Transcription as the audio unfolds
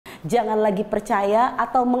Jangan lagi percaya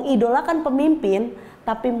atau mengidolakan pemimpin,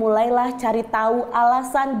 tapi mulailah cari tahu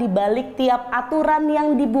alasan dibalik tiap aturan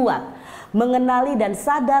yang dibuat. Mengenali dan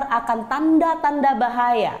sadar akan tanda-tanda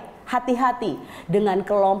bahaya. Hati-hati dengan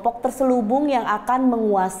kelompok terselubung yang akan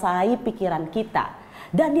menguasai pikiran kita.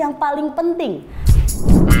 Dan yang paling penting,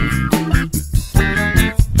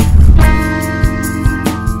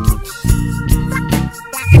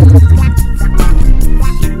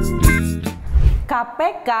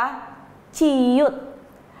 KPK ciut.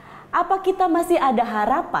 Apa kita masih ada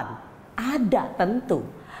harapan? Ada tentu.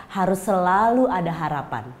 Harus selalu ada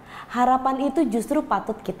harapan. Harapan itu justru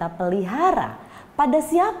patut kita pelihara. Pada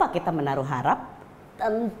siapa kita menaruh harap?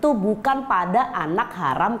 Tentu bukan pada anak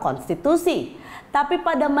haram konstitusi, tapi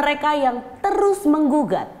pada mereka yang terus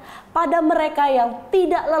menggugat, pada mereka yang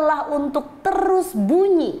tidak lelah untuk terus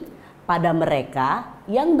bunyi, pada mereka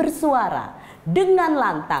yang bersuara dengan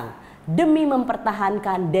lantang demi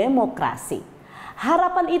mempertahankan demokrasi.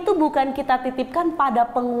 Harapan itu bukan kita titipkan pada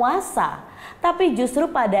penguasa, tapi justru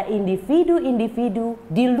pada individu-individu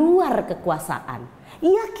di luar kekuasaan.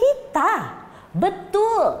 Iya, kita.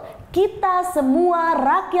 Betul, kita semua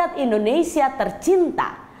rakyat Indonesia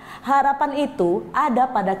tercinta. Harapan itu ada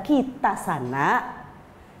pada kita sana.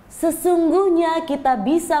 Sesungguhnya kita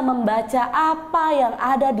bisa membaca apa yang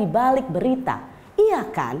ada di balik berita. Iya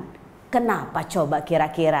kan? Kenapa coba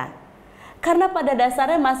kira-kira? Karena pada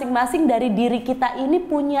dasarnya masing-masing dari diri kita ini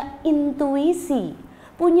punya intuisi,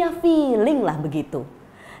 punya feeling lah begitu.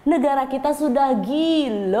 Negara kita sudah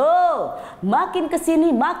gila, makin kesini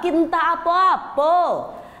makin tak apa-apa.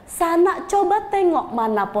 Sana coba tengok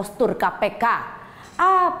mana postur KPK.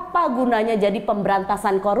 Apa gunanya jadi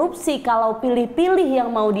pemberantasan korupsi kalau pilih-pilih yang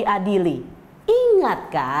mau diadili? Ingat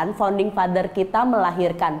kan founding father kita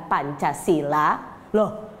melahirkan Pancasila?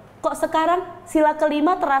 Loh, kok sekarang sila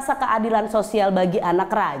kelima terasa keadilan sosial bagi anak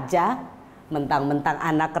raja? Mentang-mentang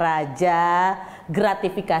anak raja,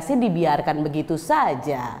 gratifikasi dibiarkan begitu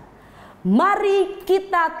saja. Mari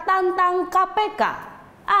kita tantang KPK.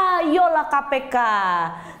 Ayolah KPK.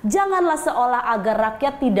 Janganlah seolah agar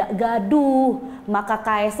rakyat tidak gaduh. Maka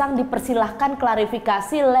Kaesang dipersilahkan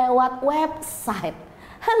klarifikasi lewat website.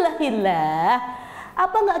 Halah,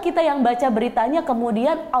 apa nggak kita yang baca beritanya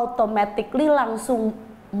kemudian automatically langsung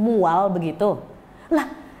mual begitu?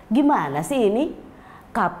 Lah, gimana sih ini?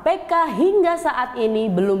 KPK hingga saat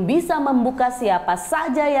ini belum bisa membuka siapa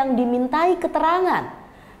saja yang dimintai keterangan.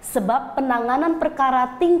 Sebab penanganan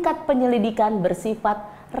perkara tingkat penyelidikan bersifat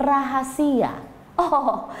rahasia.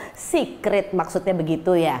 Oh, secret maksudnya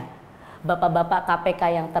begitu ya. Bapak-bapak KPK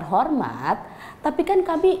yang terhormat, tapi kan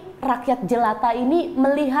kami rakyat jelata ini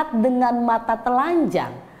melihat dengan mata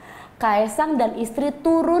telanjang. Kaesang dan istri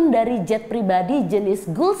turun dari jet pribadi jenis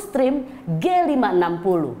Gulfstream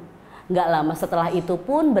G560. Gak lama setelah itu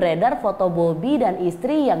pun beredar foto Bobi dan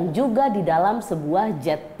istri yang juga di dalam sebuah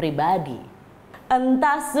jet pribadi.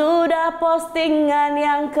 Entah sudah postingan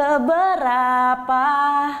yang keberapa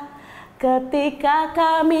ketika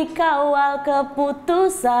kami kawal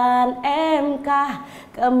keputusan MK.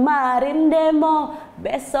 Kemarin demo,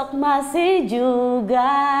 besok masih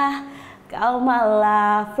juga. Kau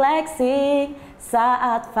malah flexing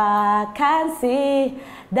saat vakansi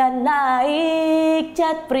dan naik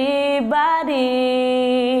jet pribadi.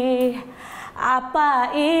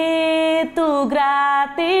 Apa itu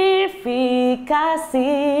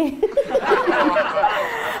gratifikasi?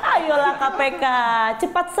 Ayolah KPK,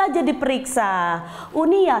 cepat saja diperiksa.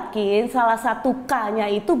 Uni yakin salah satu K-nya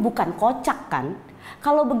itu bukan kocak kan?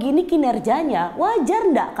 Kalau begini kinerjanya,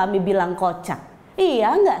 wajar ndak kami bilang kocak?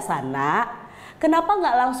 Iya nggak sana? Kenapa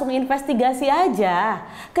nggak langsung investigasi aja?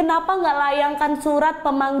 Kenapa nggak layangkan surat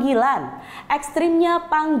pemanggilan? Ekstrimnya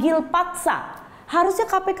panggil paksa. Harusnya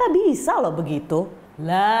KPK bisa loh begitu.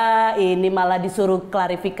 Lah ini malah disuruh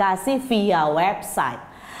klarifikasi via website.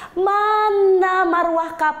 Mana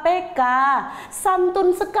marwah KPK?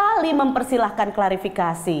 Santun sekali mempersilahkan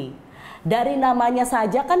klarifikasi. Dari namanya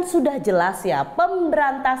saja kan sudah jelas ya,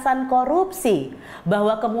 pemberantasan korupsi.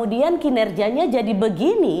 Bahwa kemudian kinerjanya jadi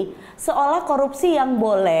begini, seolah korupsi yang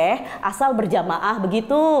boleh asal berjamaah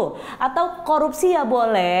begitu. Atau korupsi ya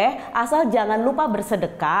boleh asal jangan lupa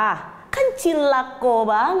bersedekah. Kan cilako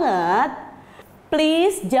banget.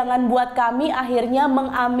 Please jangan buat kami akhirnya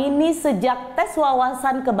mengamini sejak tes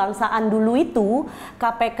wawasan kebangsaan dulu itu,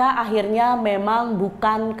 KPK akhirnya memang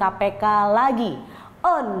bukan KPK lagi.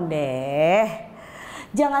 Ondeh,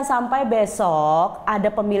 jangan sampai besok ada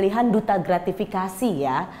pemilihan duta gratifikasi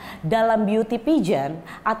ya dalam beauty pageant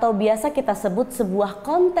atau biasa kita sebut sebuah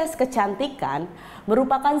kontes kecantikan,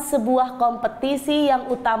 merupakan sebuah kompetisi yang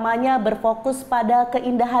utamanya berfokus pada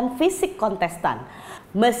keindahan fisik kontestan.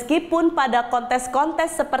 Meskipun pada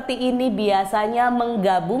kontes-kontes seperti ini biasanya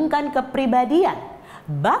menggabungkan kepribadian,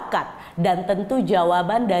 bakat, dan tentu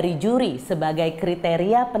jawaban dari juri sebagai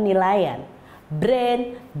kriteria penilaian.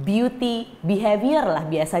 Brand, beauty, behavior lah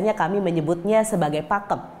biasanya kami menyebutnya sebagai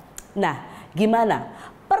pakem. Nah, gimana?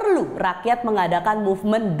 Perlu rakyat mengadakan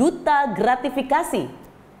movement duta gratifikasi.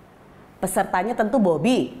 Pesertanya tentu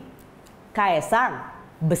Bobby, Kaesang,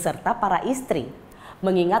 beserta para istri.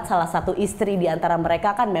 Mengingat salah satu istri di antara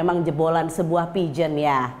mereka kan memang jebolan sebuah pigeon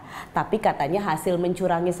ya. Tapi katanya hasil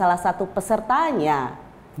mencurangi salah satu pesertanya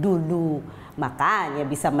dulu, makanya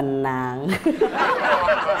bisa menang.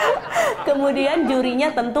 Kemudian jurinya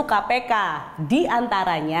tentu KPK, di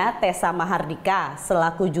antaranya Tessa Mahardika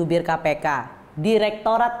selaku jubir KPK,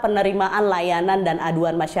 Direktorat Penerimaan Layanan dan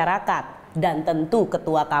Aduan Masyarakat, dan tentu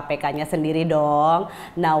Ketua KPK-nya sendiri dong,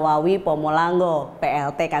 Nawawi Pomolango,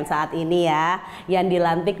 PLT kan saat ini ya, yang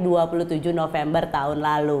dilantik 27 November tahun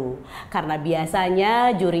lalu. Karena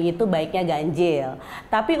biasanya juri itu baiknya ganjil.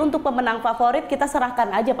 Tapi untuk pemenang favorit kita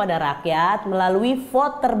serahkan aja pada rakyat melalui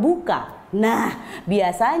vote terbuka. Nah,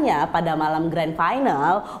 biasanya pada malam grand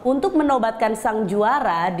final untuk menobatkan sang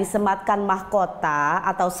juara disematkan mahkota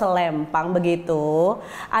atau selempang begitu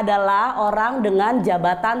adalah orang dengan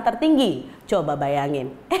jabatan tertinggi. Coba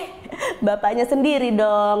bayangin, bapaknya sendiri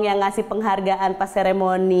dong yang ngasih penghargaan pas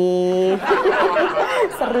seremoni.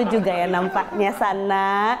 Seru juga ya nampaknya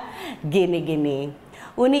sana. Gini.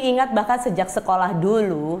 Uni ingat bahkan sejak sekolah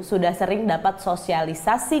dulu sudah sering dapat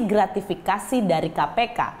sosialisasi gratifikasi dari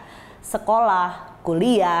KPK. Sekolah,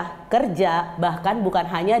 kuliah, kerja, bahkan bukan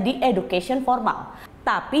hanya di education formal,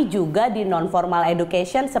 tapi juga di non-formal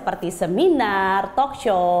education seperti seminar, talk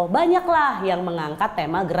show, banyaklah yang mengangkat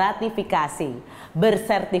tema gratifikasi.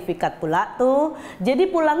 Bersertifikat pula tuh, jadi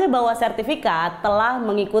pulangnya bawa sertifikat telah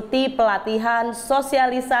mengikuti pelatihan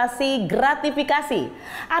sosialisasi gratifikasi.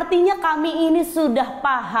 Artinya kami ini sudah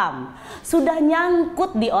paham, sudah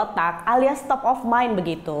nyangkut di otak alias top of mind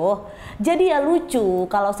begitu. Jadi ya lucu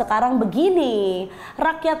kalau sekarang begini,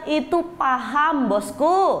 rakyat itu paham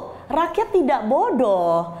bosku. Rakyat tidak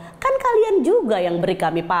bodoh, kan kalian juga yang beri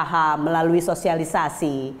kami paham melalui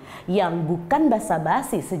sosialisasi yang bukan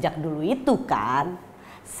basa-basi sejak dulu itu kan.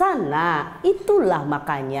 Sana, itulah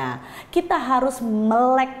makanya kita harus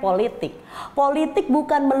melek politik. Politik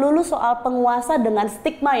bukan melulu soal penguasa dengan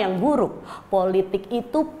stigma yang buruk. Politik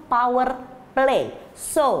itu power play.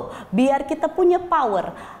 So, biar kita punya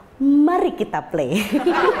power, mari kita play.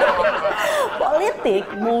 Politik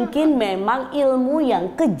mungkin memang ilmu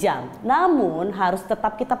yang kejam, namun harus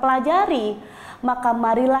tetap kita pelajari. Maka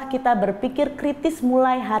marilah kita berpikir kritis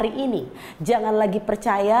mulai hari ini. Jangan lagi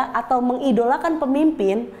percaya atau mengidolakan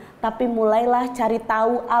pemimpin, tapi mulailah cari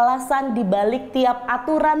tahu alasan dibalik tiap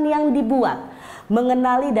aturan yang dibuat.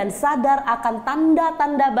 Mengenali dan sadar akan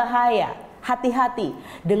tanda-tanda bahaya. Hati-hati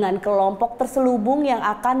dengan kelompok terselubung yang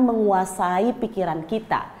akan menguasai pikiran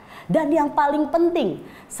kita. Dan yang paling penting,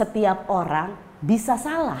 setiap orang bisa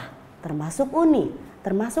salah, termasuk Uni,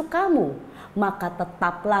 termasuk kamu. Maka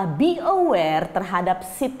tetaplah be aware terhadap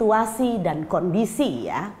situasi dan kondisi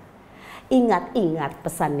ya. Ingat-ingat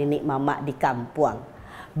pesan nenek mama di kampung.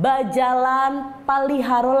 Bajalan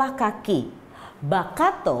paliharolah kaki,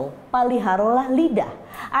 bakato paliharolah lidah.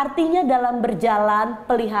 Artinya dalam berjalan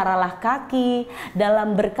peliharalah kaki,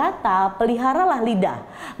 dalam berkata peliharalah lidah.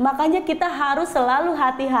 Makanya kita harus selalu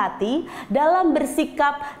hati-hati dalam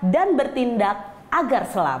bersikap dan bertindak agar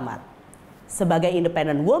selamat. Sebagai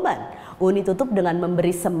independent woman, Uni tutup dengan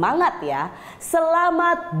memberi semangat ya.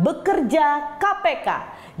 Selamat bekerja KPK.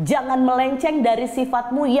 Jangan melenceng dari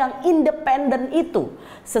sifatmu yang independen itu.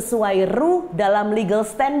 Sesuai ruh dalam legal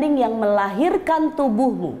standing yang melahirkan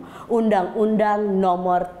tubuhmu. Undang-Undang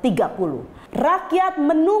nomor 30. Rakyat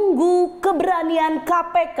menunggu keberanian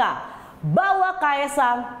KPK. Bawa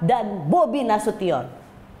Kaesang dan Bobi Nasution.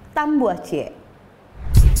 Tambuah Ciek.